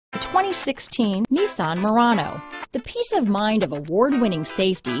2016 Nissan Murano. The peace of mind of award-winning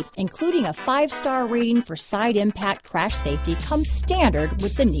safety, including a 5-star rating for side impact crash safety, comes standard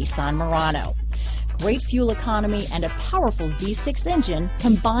with the Nissan Murano. Great fuel economy and a powerful V6 engine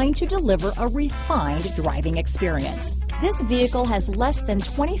combine to deliver a refined driving experience. This vehicle has less than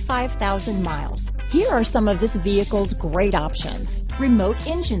 25,000 miles. Here are some of this vehicle's great options: remote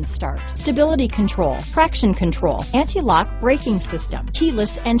engine start, stability control, traction control, anti-lock braking system,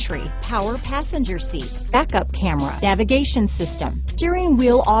 keyless entry, power passenger seat, backup camera, navigation system, steering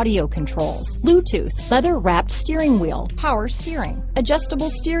wheel audio controls, Bluetooth, leather-wrapped steering wheel, power steering,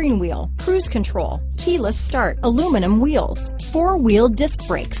 adjustable steering wheel, cruise control, keyless start, aluminum wheels, 4-wheel disc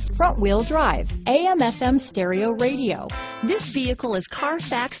brakes, front-wheel drive, AM/FM stereo radio. This vehicle is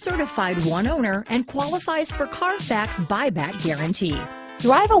CARFAX certified one owner and qualifies for CARFAX buyback guarantee.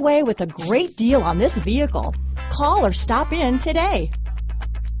 Drive away with a great deal on this vehicle. Call or stop in today.